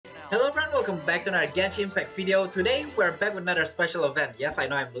Hello everyone, welcome back to another Genshin Impact video. Today we're back with another special event. Yes, I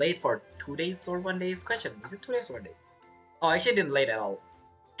know I'm late for 2 days or 1 day's question. Is it 2 days or 1 day? Oh, I actually didn't late at all.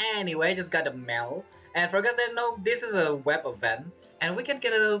 Anyway, just got a mail. And for guys that know, this is a web event. And we can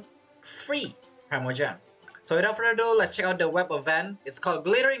get a free Primogem. So without further ado, let's check out the web event. It's called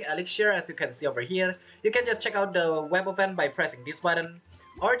Glittering Elixir, as you can see over here. You can just check out the web event by pressing this button.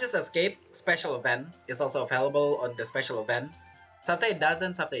 Or just escape. Special event is also available on the special event. Sometimes it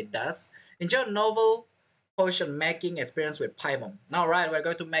doesn't, sometimes it does. Enjoy a novel potion making experience with Paimon. Alright, we're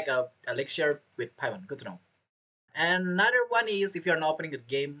going to make a elixir with Paimon. Good to know. And another one is, if you're not opening a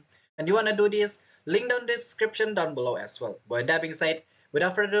game and you want to do this, link down the description down below as well. But with that being said,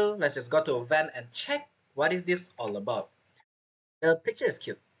 without further ado, let's just go to event and check what is this all about. The picture is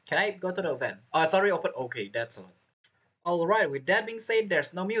cute. Can I go to the event? Oh, it's already open. Okay, that's all. Alright, with that being said,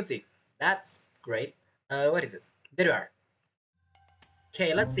 there's no music. That's great. What is it? There you are.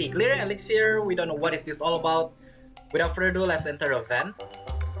 Okay, let's see. Glittering Elixir, we don't know what is this all about. Without further ado, let's enter the event.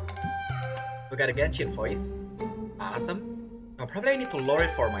 We got a Genshin voice. Awesome. I probably need to lower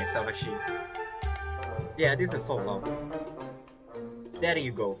it for myself actually. Yeah, this is so loud. There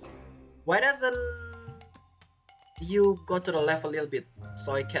you go. Why doesn't you go to the left a little bit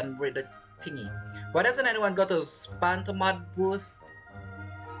so I can read the thingy? Why doesn't anyone go to Spantamod booth?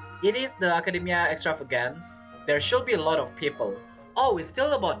 It is the Academia Extravagance. There should be a lot of people. Oh, it's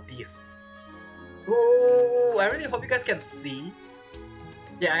still about this. Oh, I really hope you guys can see.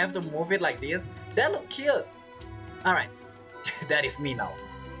 Yeah, I have to move it like this. That look cute. Alright, that is me now.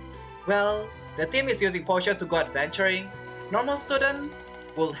 Well, the team is using potion to go adventuring. Normal student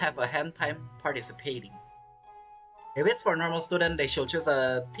will have a hand time participating. If it's for normal student, they should choose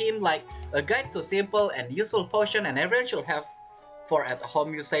a theme like a guide to simple and useful potion, and everyone should have for at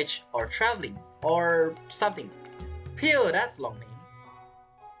home usage or traveling or something. Phew, that's long name.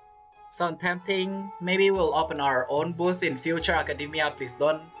 Sound tempting. Maybe we'll open our own booth in future academia, please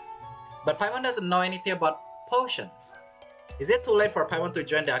don't. But Paimon doesn't know anything about potions. Is it too late for Paimon to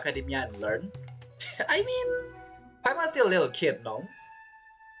join the academia and learn? I mean, Paimon's still a little kid, no?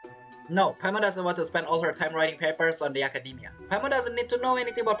 No, Paimon doesn't want to spend all her time writing papers on the academia. Paimon doesn't need to know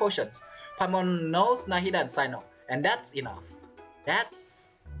anything about potions. Paimon knows Nahida and Cyno, and that's enough. That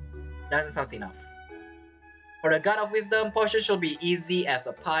sounds enough. For the God of Wisdom, potion should be easy as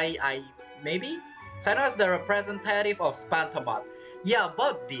a pie, maybe? Cyno is the representative of Spantamod. Yeah,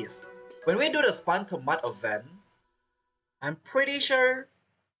 about this. When we do the Spantamod event, I'm pretty sure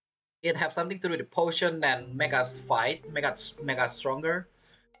it have something to do with the potion and make us fight, make us stronger.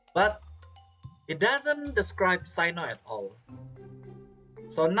 But it doesn't describe Cyno at all.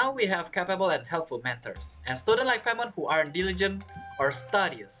 So now we have capable and helpful mentors, and students like Paimon who aren't diligent or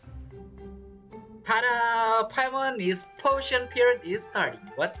studious. Tada! Paimon is potion period is starting.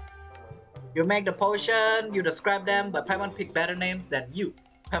 What? You make the potion, you describe them, but Paimon pick better names than you.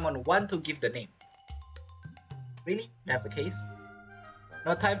 Paimon want to give the name. Really? That's the case?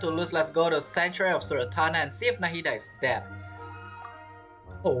 No time to lose, let's go to Sanctuary of Suratana and see if Nahida is dead.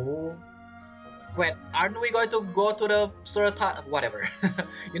 Oh. Wait, aren't we going to go to the Suratana? Whatever.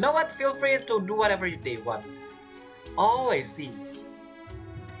 You know what? Feel free to do whatever they want. Oh, I see.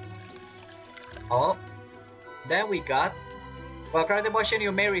 Oh, then we got, while correcting motion you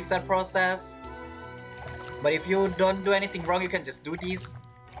may reset process, but if you don't do anything wrong you can just do this.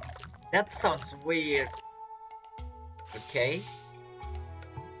 That sounds weird. Okay.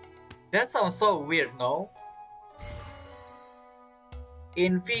 That sounds so weird, no?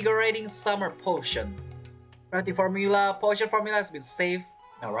 Invigorating Summer Potion. Correcting formula, potion formula has been saved.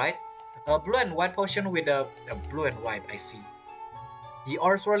 Alright. A blue and white potion with a blue and white, I see. The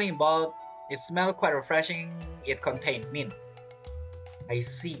ore swirling about. It smelled quite refreshing. It contained mint. I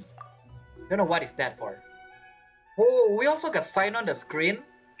see. Don't know what is that for. Oh, we also got Cyno on the screen.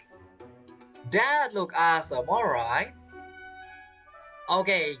 That look awesome. Alright.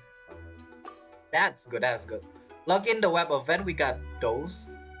 Okay. That's good. That's good. Log in the web event. We got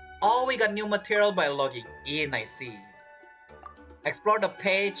those. Oh, we got new material by logging in. I see. Explore the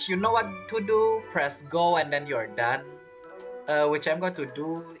page. You know what to do. Press go and then you're done. Which I'm going to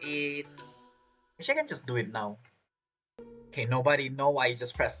do in... I can just do it now. Okay, nobody know I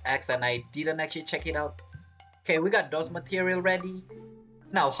just pressed X and I didn't actually check it out. Okay, we got those material ready.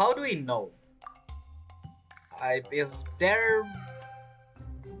 Now, how do we know? Is there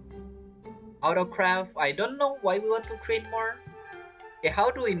autocraft? I don't know why we want to create more. Okay,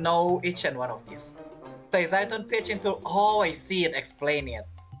 how do we know each and one of these? Play Zaytun pitch into... Oh, I see it. Explain it.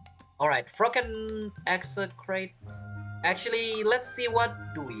 Alright, Frog can execrate. Actually, let's see what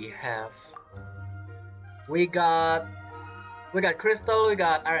do we have. We got We got crystal, we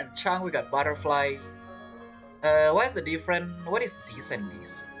got iron chunk, we got butterfly. What is the difference? What is this and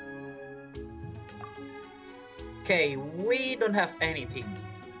this? Okay, we don't have anything.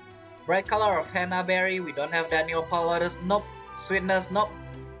 Bright color of henna berry, we don't have that. Nilotpala, Lotus, nope. Sweetness, nope.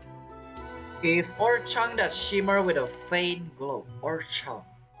 If ore chunk that shimmer with a faint glow, ore chunk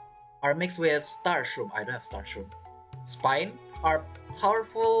are mixed with star shroom. I don't have star shroom. Spine are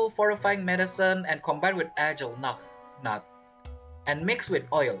powerful fortifying medicine and combined with Ajilenakh nut and mixed with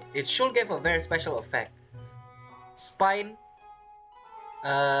oil. It should give a very special effect. Spine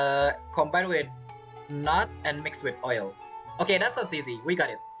combined with nut and mixed with oil. Okay, that sounds easy. We got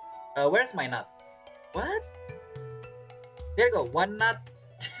it. Where's my nut? What? There you go. One nut.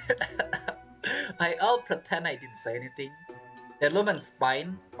 I'll pretend I didn't say anything. The lumen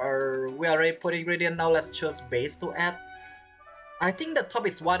spine, or we already put ingredient now. Let's choose base to add. I think the top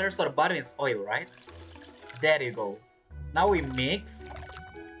is water, so the bottom is oil, right? There you go. Now we mix.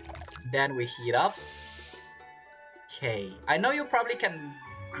 Then we heat up. Okay. I know you probably can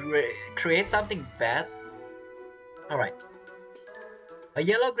create something bad. Alright. A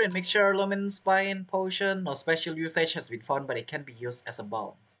yellow-green mixture, lumen spine potion. No special usage has been found, but it can be used as a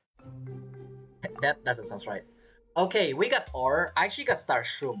balm. That doesn't sound right. Okay, we got ore. I actually got star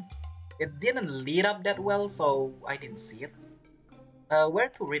shroom. It didn't lead up that well, so I didn't see it. Where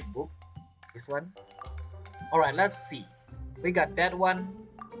to read book? This one? Alright, let's see. We got that one.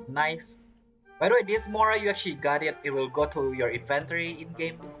 Nice. By the way, this Mora, you actually got it. It will go to your inventory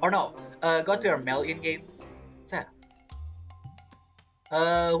in-game. Or no, go to your mail in-game. Yeah.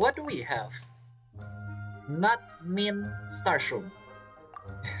 What do we have? Not min star shroom.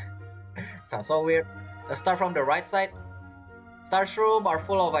 Sounds so weird. Let's start from the right side. Star shroom are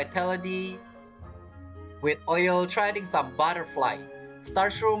full of vitality. With oil, try adding some butterfly. Star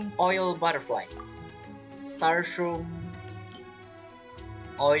shroom, oil, butterfly. Star shroom,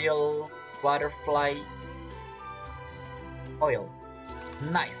 oil, butterfly, oil.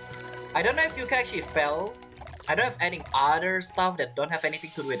 Nice. I don't know if you can actually fail. I don't know if adding other stuff that don't have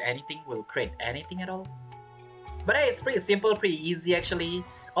anything to do with anything will create anything at all. But hey, it's pretty simple, pretty easy actually.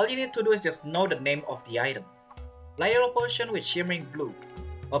 All you need to do is just know the name of the item. Light yellow potion with shimmering blue.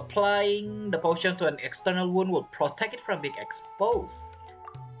 Applying the potion to an external wound will protect it from being exposed.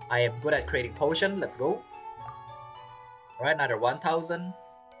 I am good at creating potion, let's go. Alright, another 1000.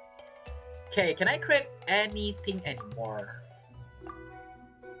 Okay, can I create anything anymore?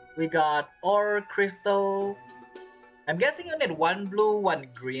 We got ore, crystal. I'm guessing you need one blue, one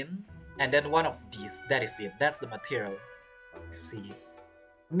green, and then one of these. That is it. That's the material. Let's see.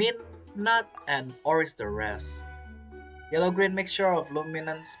 Mint, nut, and ore is the rest. Yellow-green mixture of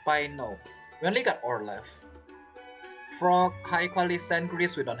luminant spine, no. We only got ore left. Frog, high quality sand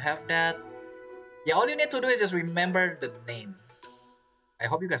grease, we don't have that. Yeah, all you need to do is just remember the name. I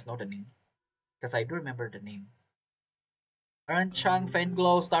hope you guys know the name, because I do remember the name. Iron Chunk, Faint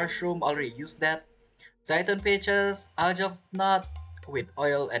Glow, Star Shroom, already used that. Zaytun Peaches, Ajilenakh with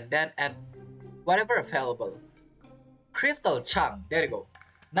oil, and then add whatever available. Crystal Chunk, there you go.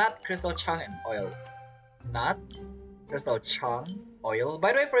 Nut, Crystal Chunk, and oil. Nut, Crystal Chunk, oil.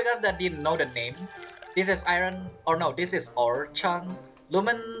 By the way, for you guys that didn't know the name, this is iron, or no, this is ore chunk,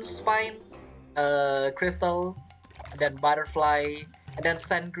 lumen spine, crystal, and then butterfly, and then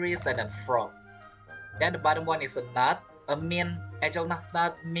sand grease, and then frog. Then the bottom one is a nut, a mint, Ajilenakh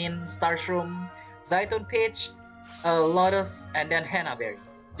nut, mint, star shroom, Zaytun peach, lotus, and then henna berry.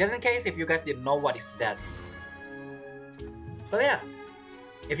 Just in case if you guys didn't know what is that. So yeah,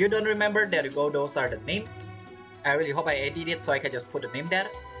 if you don't remember, there you go, those are the name. I really hope I edited it so I can just put the name there.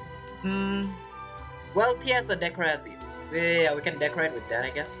 Well, T as a decorative. Yeah, we can decorate with that,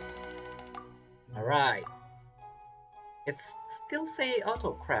 I guess. Alright. It's still say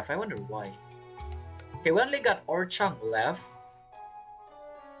autocraft, I wonder why. Okay, we only got ore chunk left.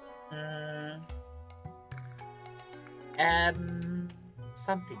 And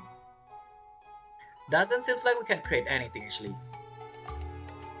something. Doesn't seem like we can create anything actually.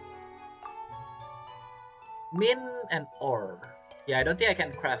 Min and ore. Yeah, I don't think I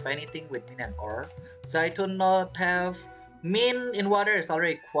can craft anything with min and ore. Zaytun not have. Min in water is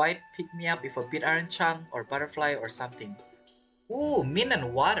already quite pick me up if a bit iron chunk or butterfly or something. Ooh, min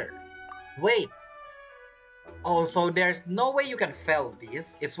and water. Wait. Oh, so there's no way you can fail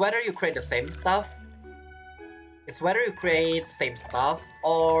this. It's whether you create the same stuff. It's whether you create same stuff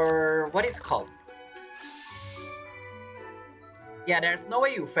or what is it called? Yeah, there's no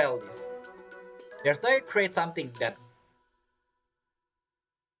way you fail this. There's no way you create something that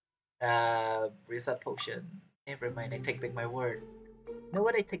reset potion. Never mind, I take back my word. No,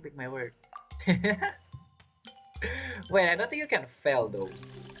 what I take back my word. Wait, I don't think you can fail though.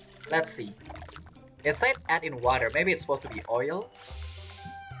 Let's see. It said add in water. Maybe it's supposed to be oil.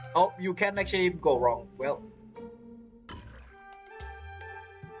 Oh, you can actually go wrong. Well,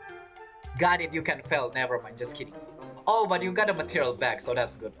 got it. You can fail. Never mind. Just kidding. Oh, but you got a material back, so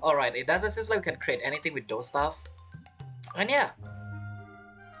that's good. Alright, it doesn't seem like you can create anything with those stuff. And yeah.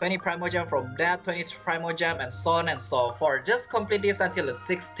 20 Primogem from that, 20 Primogem, and so on and so forth. Just complete this until the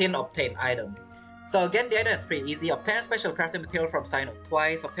 16 obtained item. So again, the item is pretty easy. Obtain special crafting material from Cyno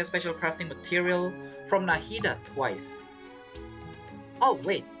twice. Obtain special crafting material from Nahida twice. Oh,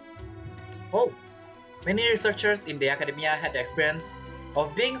 wait. Oh. Many researchers in the academia had the experience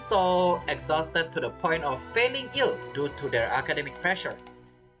of being so exhausted to the point of failing ill due to their academic pressure.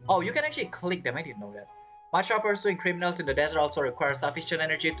 Oh, you can actually click them. I didn't know that. Matra pursuing criminals in the desert also requires sufficient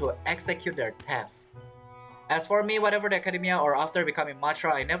energy to execute their tasks. As for me, whatever the academia or after becoming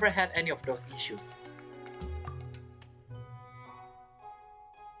Matra, I never had any of those issues.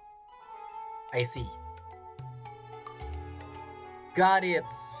 I see. Got it.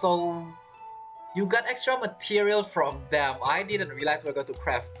 So you got extra material from them. I didn't realize we're going to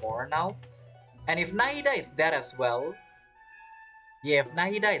craft more now. And if Nahida is dead as well, yeah, if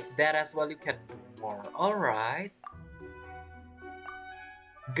Nahida is dead as well, you can do more. Alright.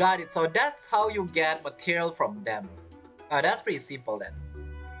 Got it. So that's how you get material from them. That's pretty simple then.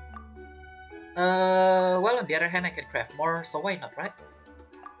 Well, on the other hand, I can craft more, so why not, right?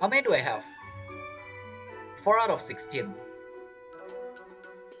 How many do I have? 4 out of 16.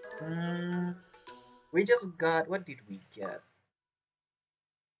 We just got, what did we get?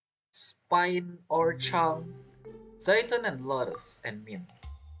 Spine, Orchang, Zaytun, and Lotus, and Min.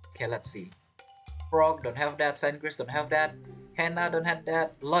 Okay, let's see. Frog, don't have that. Sandgris, don't have that. Henna, don't have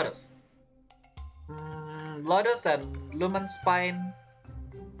that. Lotus. Lotus and Lumen Spine.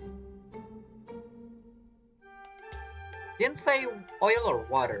 Didn't say oil or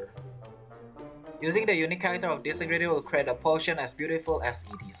water. Using the unique character of this ingredient will create a potion as beautiful as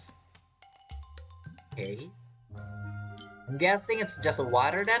it is. Okay. I'm guessing it's just a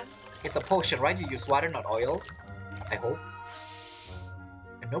water then? It's a potion, right? You use water, not oil. I hope.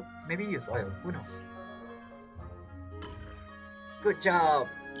 Nope, maybe you use oil. Who knows? Good job!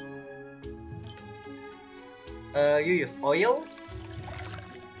 You use oil?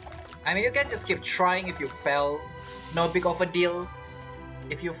 I mean, you can just keep trying if you fail. No big of a deal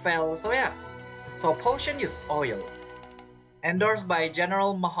if you fail, so yeah. So potion use oil. Endorsed by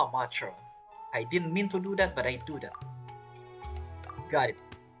General Mahamatra. I didn't mean to do that, but I do that. Got it.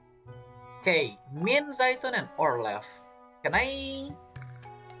 Okay, Min, Zaytun, and Orlef. Can I...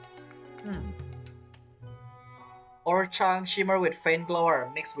 Orchang, Shimmer with Faint Glow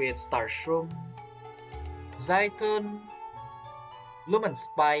are mixed with Star Shroom. Zaytun, Lumen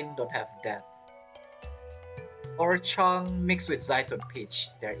Spine don't have that. Orchang mixed with Zaytun Peach.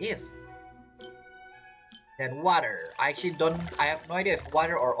 There is. Then water. I actually don't... I have no idea if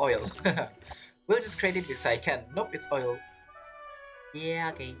water or oil. We'll just create it because I can. Nope, it's oil.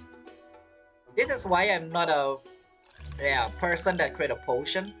 Yeah, okay. This is why I'm not a person that create a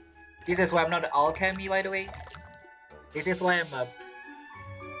potion. This is why I'm not an alchemy, by the way. This is why I'm a...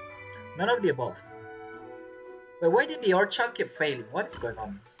 none of the above. But why did the Orchang keep failing? What is going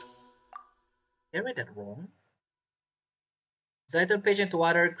on? Did I read that wrong? Zaytun pitch into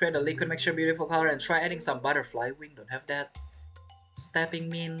water, create a liquid mixture, beautiful color, and try adding some butterfly wing. Don't have that. Stepping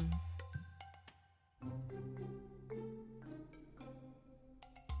Min.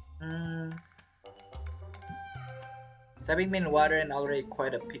 Stepping Min in water and already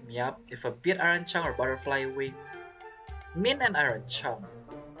quite a pick me up. If a bit Iron Chang or butterfly wing. Min and Iron Chang.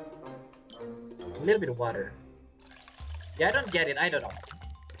 A little bit of water. Yeah, I don't get it. I don't know.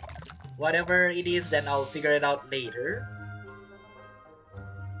 Whatever it is, then I'll figure it out later.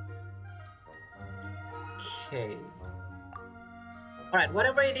 Okay. Alright,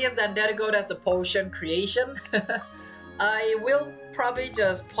 whatever it is, then there you go. That's the potion creation. I will probably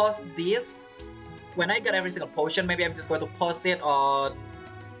just pause this. When I get every single potion, maybe I'm just going to pause it on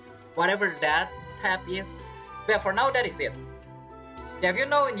whatever that tab is. But yeah, for now, that is it. Yeah, if you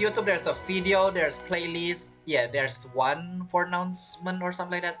know in YouTube there's a video, there's playlist, yeah, there's one for announcement or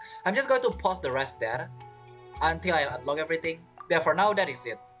something like that. I'm just going to pause the rest there until I unlock everything. Yeah, for now, that is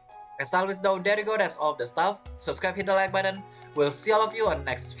it. As always though, there you go, that's all of the stuff. Subscribe, hit the like button. We'll see all of you on the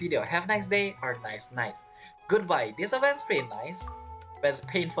next video. Have a nice day or nice night. Goodbye. This event's pretty nice, but it's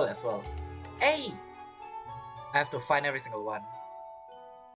painful as well. Hey! I have to find every single one.